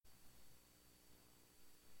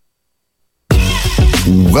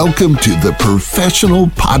Welcome to the Professional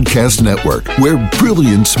Podcast Network, where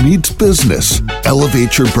brilliance meets business.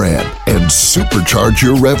 Elevate your brand and supercharge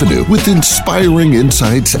your revenue with inspiring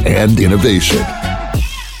insights and innovation.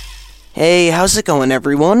 Hey, how's it going,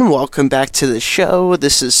 everyone? Welcome back to the show.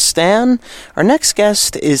 This is Stan. Our next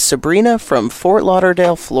guest is Sabrina from Fort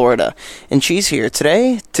Lauderdale, Florida, and she's here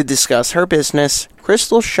today to discuss her business,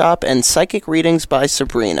 Crystal Shop and Psychic Readings by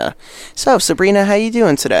Sabrina. So, Sabrina, how you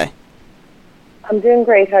doing today? I'm doing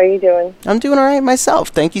great. How are you doing? I'm doing all right myself.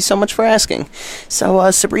 Thank you so much for asking.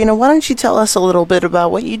 So, Sabrina, why don't you tell us a little bit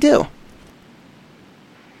about what you do?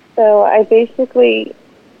 So I basically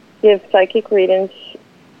give psychic readings,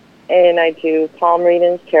 and I do palm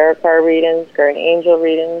readings, tarot card readings, guardian angel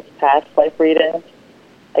readings, past life readings.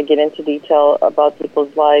 I get into detail about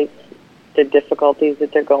people's lives, the difficulties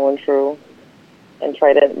that they're going through, and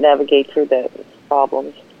try to navigate through the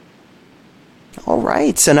problems. All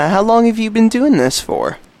right. So now, how long have you been doing this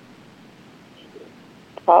for?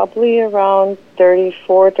 Probably around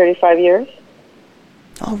 34, 35 years.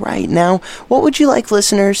 All right. Now, what would you like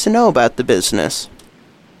listeners to know about the business?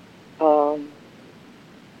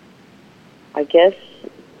 I guess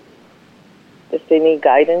if they need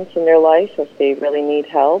guidance in their life, if they really need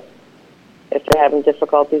help, if they're having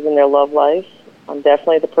difficulties in their love life, I'm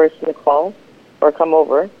definitely the person to call or come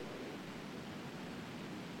over.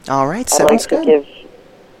 All right, sounds good.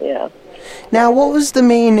 Yeah. Now, what was the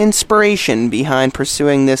main inspiration behind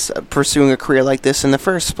pursuing a career like this in the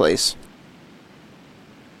first place?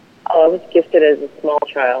 Oh, I was gifted as a small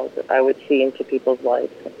child. I would see into people's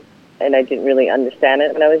lives, and I didn't really understand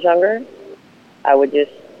it when I was younger. I would just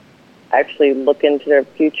actually look into their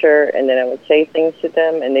future, and then I would say things to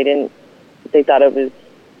them, and they thought it was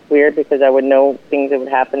weird because I would know things that would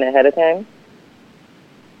happen ahead of time.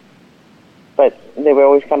 But they would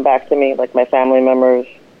always come back to me, like my family members,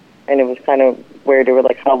 and it was kind of weird. They were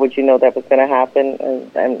like, how would you know that was going to happen?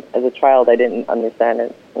 And as a child, I didn't understand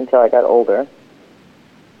it until I got older.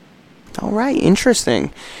 All right,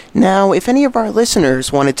 interesting. Now, if any of our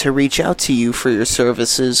listeners wanted to reach out to you for your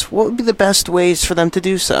services, what would be the best ways for them to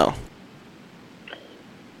do so?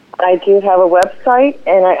 I do have a website,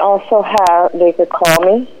 and I also they could call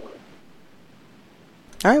me.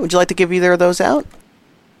 All right, would you like to give either of those out?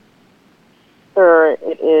 Sure,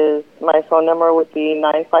 it is. My phone number would be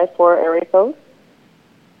 954 area code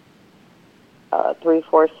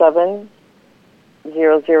 347-0022,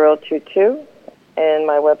 and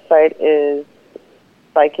my website is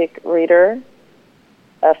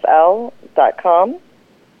psychicreaderfl.com.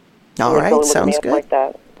 All right, sounds good. Like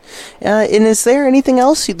that. And is there anything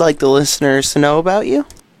else you'd like the listeners to know about you?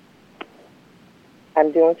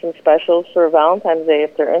 I'm doing some specials for Valentine's Day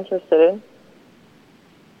if they're interested.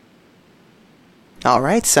 All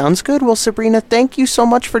right, sounds good. Well, Sabrina, thank you so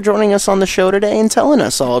much for joining us on the show today and telling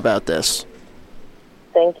us all about this.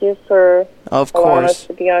 Thank you for allowing us course.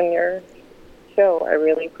 to be on your show. I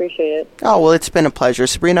really appreciate it. Oh, well, it's been a pleasure.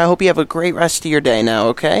 Sabrina, I hope you have a great rest of your day now,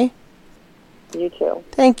 okay? You too.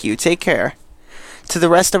 Thank you. Take care. To the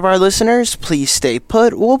rest of our listeners, please stay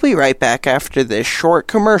put. We'll be right back after this short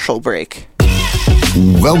commercial break.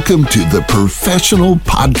 Welcome to the Professional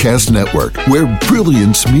Podcast Network, where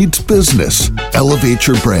brilliance meets business. Elevate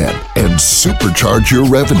your brand and supercharge your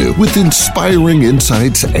revenue with inspiring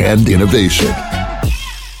insights and innovation.